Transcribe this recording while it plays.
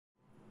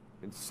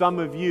And some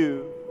of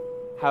you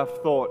have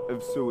thought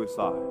of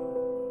suicide.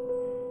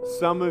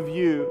 Some of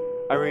you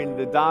are in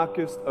the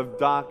darkest of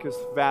darkest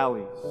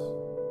valleys.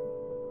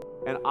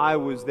 And I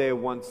was there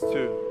once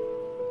too.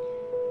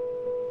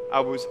 I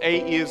was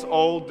 8 years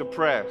old,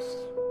 depressed.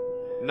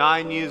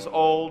 9 years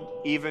old,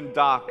 even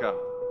darker.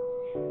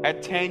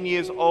 At 10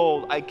 years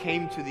old, I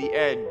came to the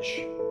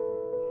edge.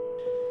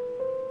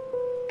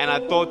 And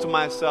I thought to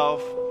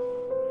myself,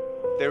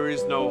 there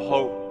is no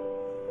hope.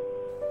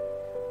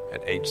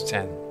 At age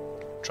 10,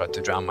 tried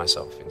to drown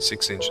myself in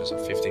 6 inches or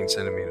 15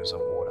 centimeters of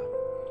water.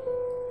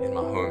 In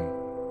my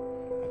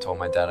home, I told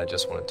my dad I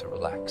just wanted to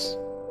relax.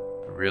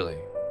 But really,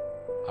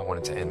 I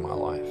wanted to end my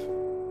life.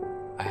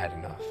 I had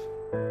enough.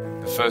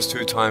 The first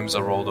 2 times I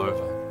rolled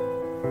over,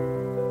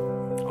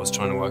 I was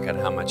trying to work out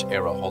how much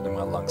air I hold in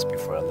my lungs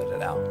before I let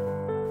it out.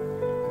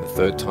 And the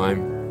 3rd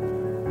time,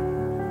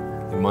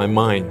 in my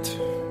mind,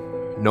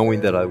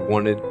 knowing that I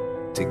wanted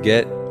to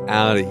get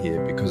out of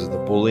here because of the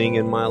bullying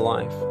in my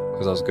life,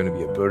 because I was going to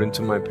be a burden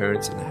to my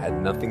parents and I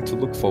had nothing to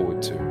look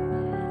forward to,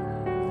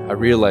 I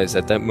realized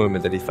at that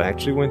moment that if I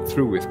actually went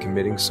through with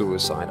committing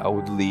suicide, I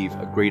would leave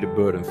a greater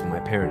burden for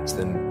my parents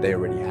than they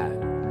already had.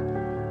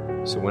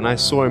 So when I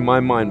saw in my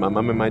mind my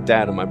mum and my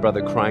dad and my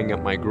brother crying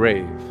at my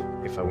grave,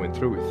 if I went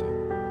through with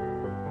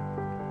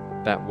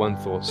it, that one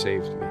thought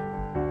saved me.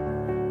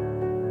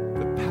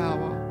 The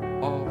power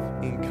of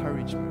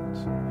encouragement.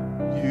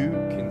 You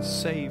can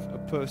save a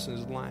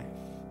person's life.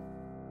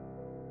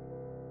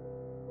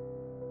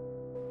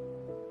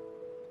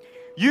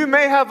 You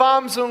may have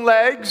arms and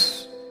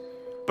legs,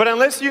 but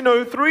unless you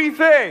know 3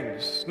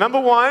 things. Number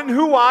 1,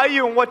 who are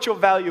you and what your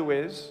value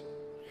is?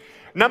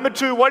 Number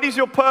 2, what is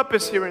your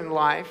purpose here in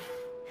life?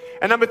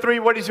 And number 3,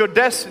 what is your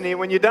destiny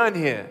when you're done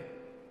here?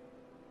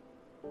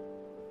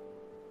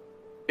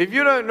 If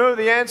you don't know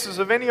the answers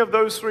of any of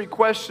those 3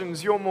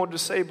 questions, you're more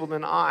disabled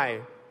than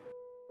I.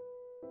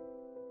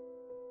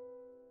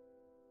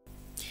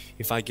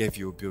 If I gave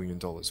you $1 billion,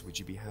 would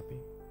you be happy?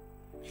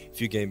 If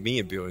you gave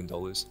me $1 billion,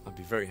 I'd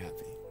be very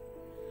happy.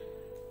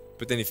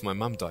 But then if my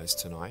mum dies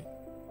tonight,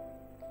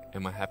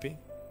 am I happy?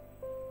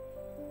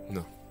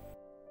 No.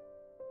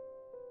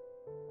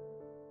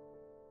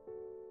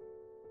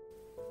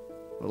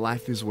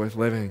 Life is worth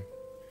living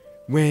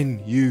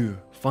when you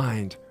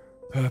find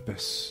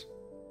purpose.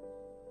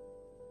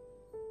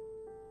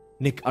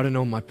 Nick, I don't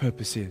know what my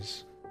purpose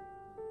is.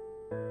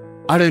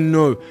 I don't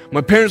know.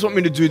 My parents want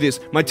me to do this.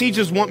 My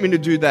teachers want me to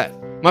do that.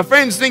 My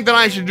friends think that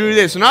I should do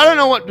this, and I don't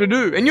know what to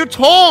do. And you're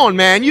torn,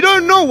 man. You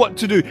don't know what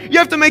to do. You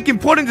have to make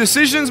important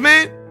decisions,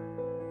 man.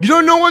 You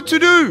don't know what to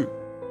do.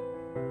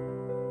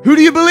 Who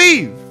do you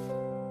believe?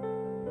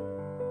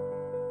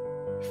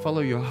 Follow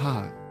your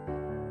heart.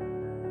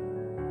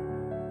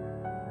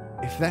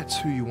 If that's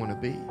who you want to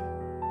be,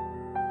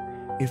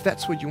 if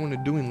that's what you want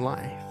to do in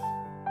life,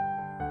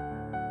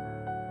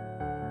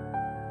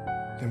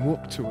 then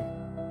walk to it.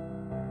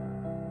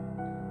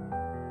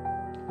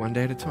 One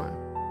day at a time.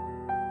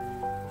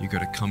 You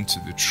got to come to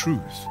the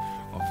truth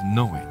of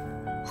knowing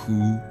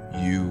who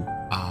you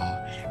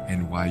are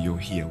and why you're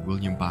here.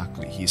 William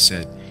Barclay, he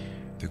said,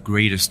 the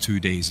greatest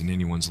 2 days in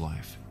anyone's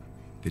life,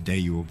 the day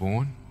you were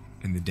born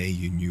and the day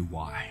you knew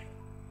why.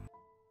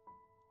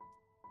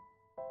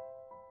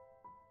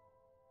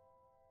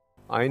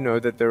 I know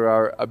that there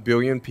are 1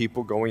 billion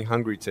people going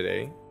hungry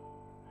today.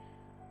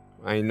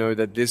 I know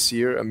that this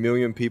year 1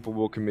 million people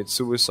will commit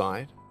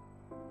suicide.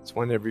 It's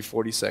 1 every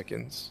 40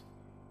 seconds.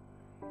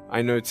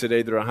 I know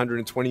today there are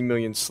 120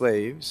 million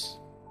slaves,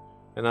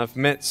 and I've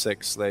met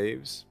sex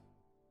slaves.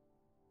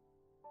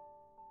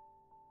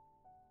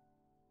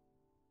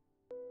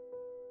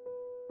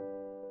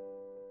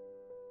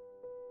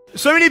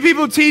 So many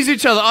people tease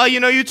each other. Oh, you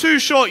know, you're too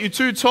short, you're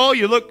too tall,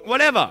 you look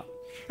whatever.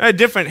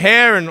 Different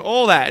hair and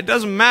all that. It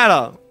doesn't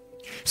matter.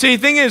 See,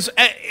 the thing is,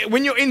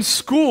 when you're in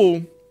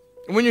school,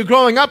 when you're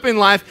growing up in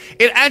life,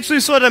 it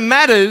actually sort of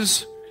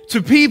matters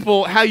to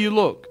people how you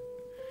look.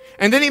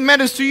 And then it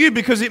matters to you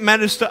because it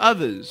matters to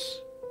others.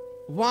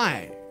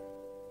 Why?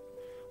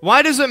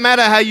 Why does it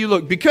matter how you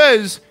look?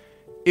 Because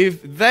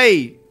if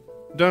they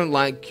don't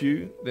like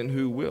you, then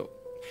who will?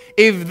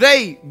 If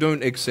they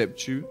don't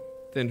accept you,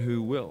 then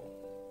who will?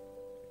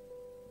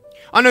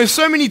 I know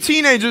so many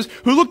teenagers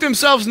who look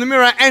themselves in the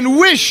mirror and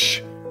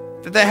wish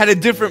that they had a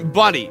different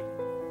body.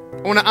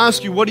 I want to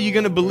ask you, what are you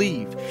going to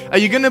believe? Are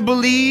you going to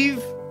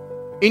believe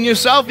in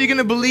yourself? Are you going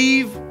to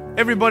believe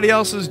everybody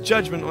else's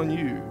judgment on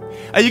you?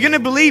 Are you going to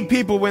believe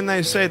people when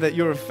they say that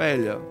you're a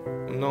failure?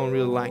 No one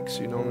really likes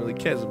you. No one really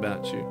cares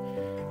about you.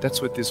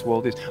 That's what this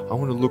world is. I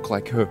want to look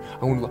like her.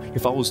 I want to look,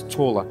 if I was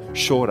taller,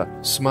 shorter,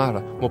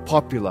 smarter, more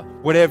popular,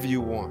 whatever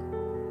you want.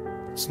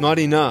 It's not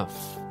enough.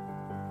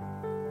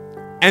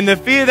 And the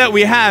fear that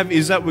we have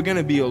is that we're going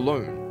to be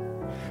alone.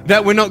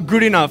 That we're not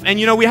good enough. And,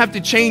 you know, we have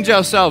to change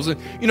ourselves. And,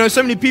 you know,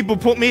 so many people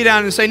put me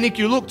down and say, Nick,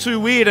 you look too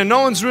weird and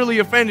no one's really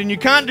your friend and you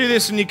can't do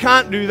this and you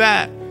can't do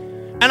that.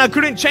 And I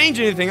couldn't change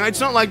anything. It's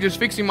not like just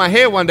fixing my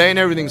hair one day and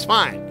everything's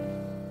fine.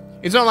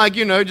 It's not like,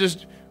 you know,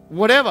 just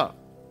whatever.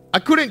 I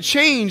couldn't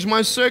change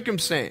my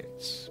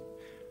circumstance.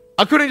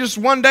 I couldn't just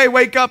one day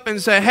wake up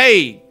and say,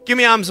 hey, give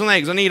me arms and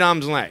legs. I need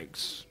arms and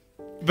legs.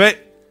 But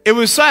it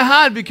was so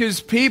hard because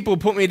people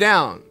put me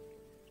down.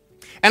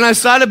 And I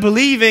started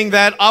believing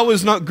that I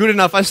was not good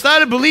enough. I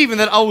started believing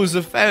that I was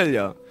a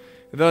failure.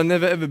 That I'd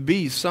never ever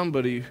be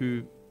somebody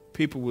who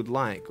people would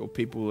like or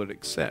people would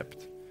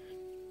accept.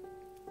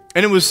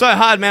 And it was so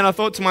hard, man. I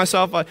thought to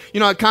myself, I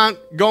can't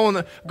go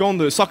on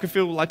the soccer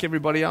field like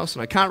everybody else,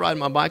 and I can't ride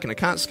my bike, and I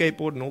can't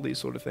skateboard, and all these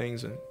sort of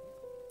things. And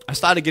I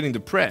started getting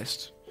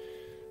depressed.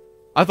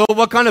 I thought,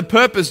 what kind of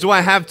purpose do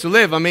I have to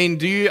live? I mean,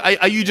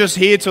 are you just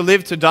here to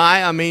live to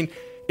die? I mean,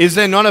 is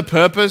there not a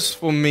purpose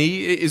for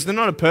me? Is there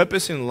not a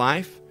purpose in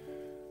life?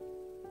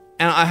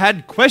 And I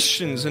had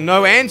questions and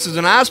no answers.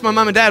 And I asked my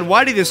mum and dad,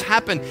 why did this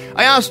happen?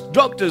 I asked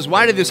doctors,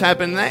 why did this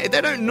happen? And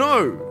they don't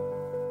know.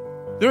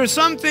 There are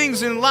some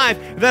things in life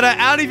that are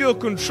out of your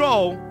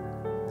control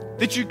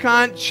that you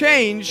can't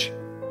change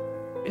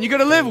and you got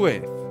to live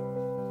with.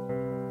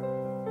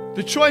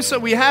 The choice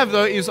that we have,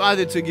 though, is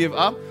either to give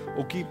up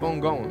or keep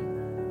on going.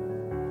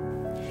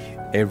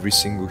 Every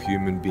single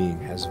human being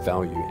has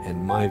value,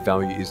 and my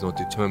value is not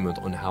determined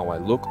on how I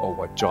look or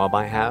what job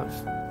I have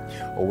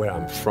or where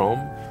I'm from,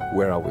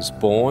 where I was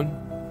born,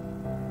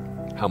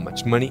 how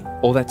much money,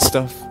 all that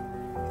stuff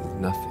is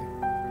nothing.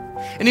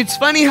 And it's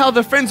funny how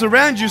the friends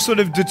around you sort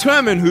of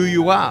determine who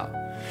you are.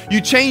 You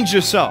change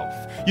yourself.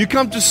 You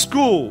come to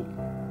school.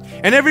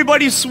 And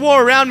everybody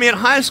swore around me at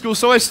high school,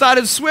 so I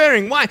started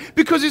swearing. Why?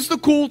 Because it's the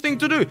cool thing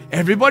to do.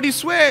 Everybody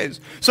swears.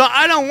 So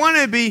I don't want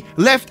to be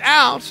left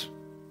out.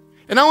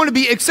 And I want to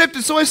be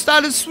accepted, so I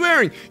started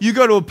swearing. You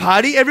go to a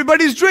party,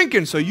 everybody's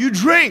drinking, so you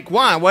drink.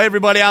 Why? Well,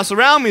 everybody else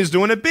around me is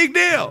doing a big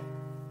deal.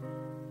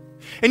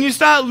 And you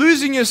start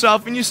losing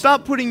yourself, and you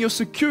start putting your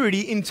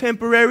security in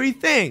temporary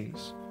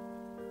things.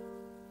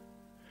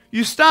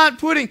 You start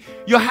putting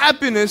your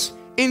happiness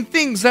in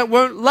things that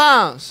won't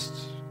last.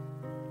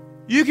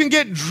 You can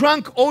get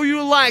drunk all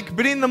you like,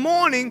 but in the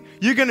morning,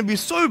 you're going to be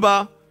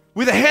sober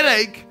with a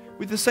headache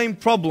with the same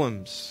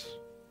problems.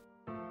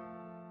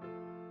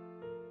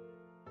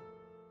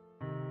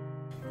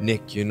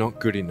 Nick, you're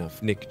not good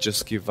enough. Nick,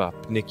 just give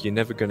up. Nick, you're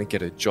never going to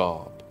get a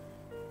job.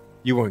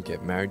 You won't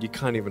get married. You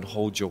can't even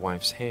hold your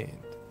wife's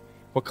hand.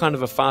 What kind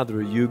of a father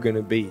are you going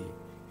to be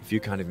if you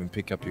can't even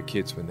pick up your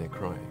kids when they're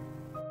crying?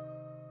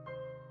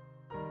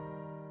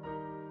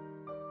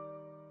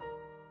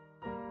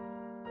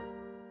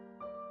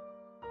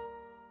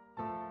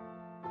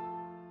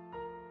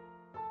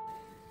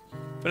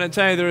 But I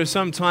tell you, there are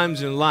some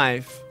times in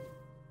life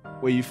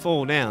where you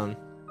fall down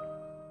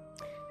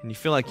and you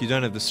feel like you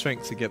don't have the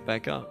strength to get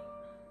back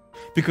up.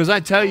 Because I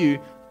tell you,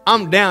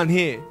 I'm down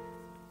here,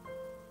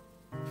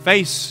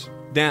 face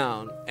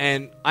down,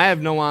 and I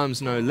have no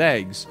arms, no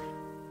legs.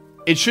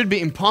 It should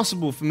be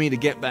impossible for me to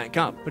get back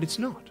up, but it's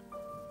not.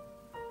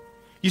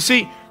 You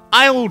see,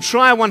 I will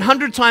try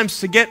 100 times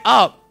to get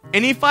up,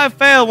 and if I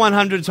fail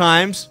 100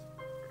 times,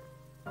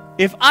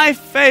 if I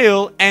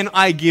fail and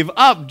I give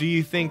up, do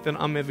you think that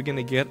I'm ever going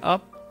to get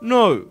up?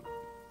 No.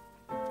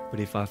 But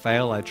if I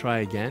fail, I try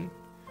again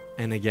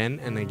and again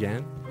and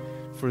again.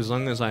 For as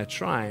long as I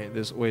try,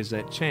 there's always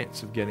that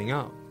chance of getting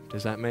up.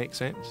 Does that make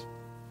sense?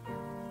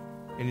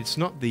 And it's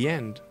not the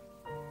end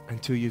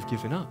until you've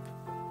given up.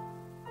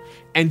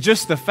 And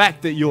just the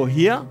fact that you're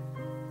here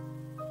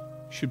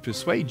should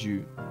persuade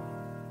you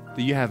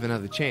that you have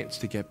another chance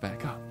to get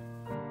back up.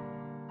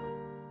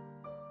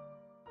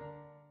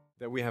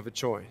 That we have a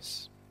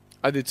choice,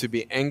 either to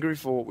be angry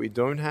for what we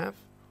don't have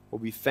or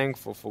be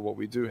thankful for what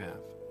we do have.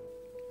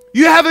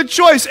 You have a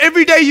choice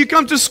every day you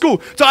come to school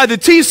to either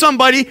tease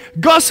somebody,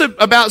 gossip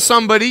about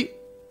somebody,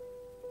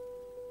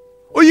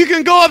 or you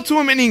can go up to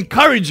them and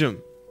encourage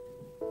them.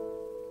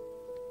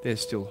 There's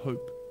still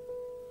hope.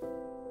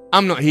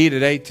 I'm not here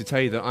today to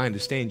tell you that I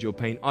understand your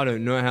pain. I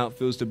don't know how it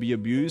feels to be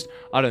abused.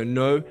 I don't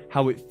know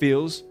how it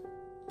feels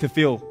to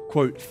feel,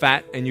 quote,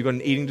 fat and you've got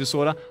an eating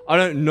disorder. I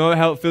don't know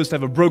how it feels to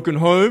have a broken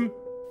home.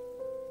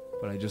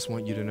 But I just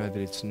want you to know that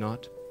it's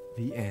not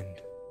the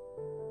end.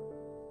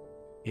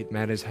 It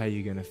matters how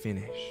you're going to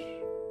finish.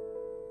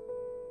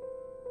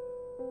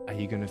 Are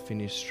you going to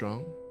finish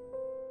strong?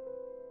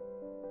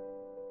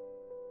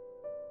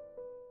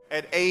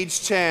 At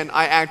age 10,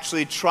 I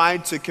actually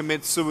tried to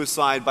commit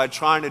suicide by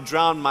trying to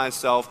drown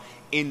myself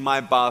in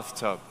my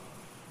bathtub.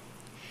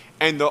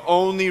 And the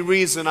only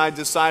reason I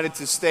decided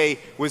to stay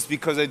was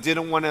because I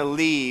didn't want to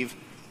leave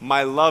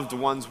my loved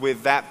ones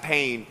with that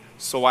pain.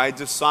 So I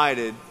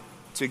decided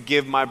to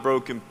give my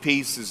broken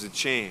pieces a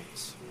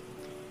chance.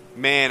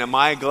 Man, am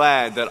I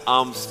glad that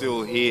I'm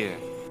still here.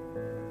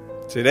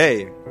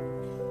 Today,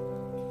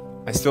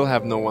 I still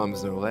have no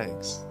arms, no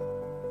legs.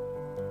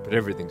 But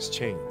everything's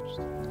changed.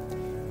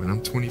 When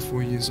I'm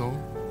 24 years old,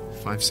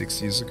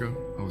 5-6 years ago,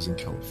 I was in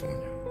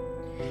California.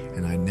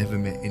 And I never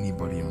met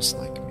anybody else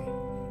like me.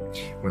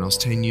 When I was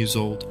 10 years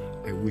old,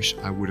 I wish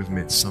I would have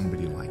met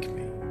somebody like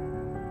me.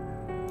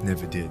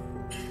 Never did.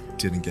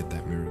 Didn't get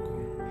that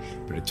miracle.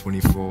 But at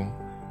 24,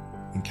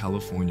 in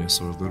California, I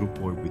saw a little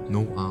boy with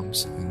no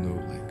arms and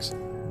no legs,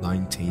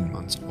 19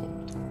 months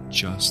old,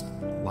 just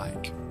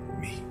like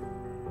me.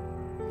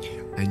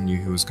 I knew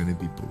he was going to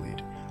be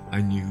bullied.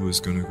 I knew he was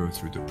going to go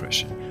through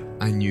depression.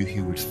 I knew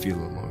he would feel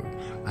alone.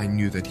 I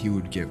knew that he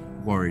would get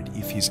worried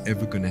if he's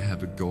ever going to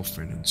have a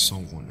girlfriend, and so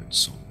on and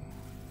so on.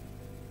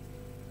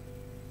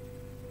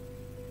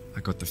 I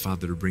got the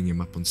father to bring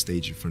him up on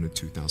stage in front of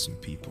 2,000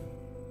 people.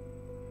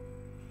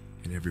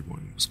 And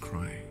everyone was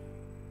crying.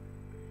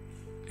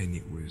 And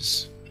it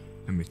was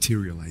a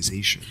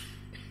materialization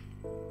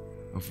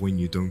of when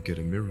you don't get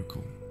a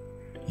miracle,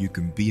 you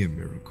can be a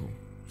miracle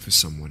for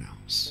someone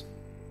else.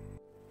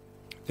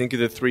 Think of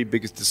the 3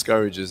 biggest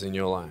discouragers in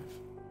your life.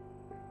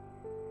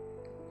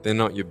 They're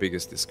not your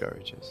biggest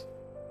discouragers.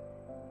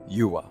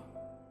 You are.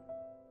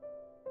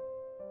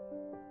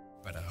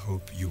 But I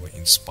hope you are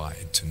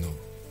inspired to know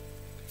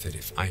that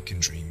if I can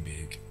dream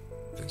big,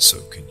 then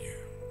so can you.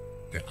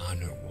 There are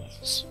no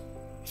walls.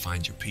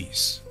 Find your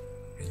peace,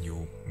 and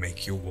you'll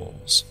make your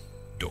walls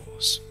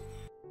doors.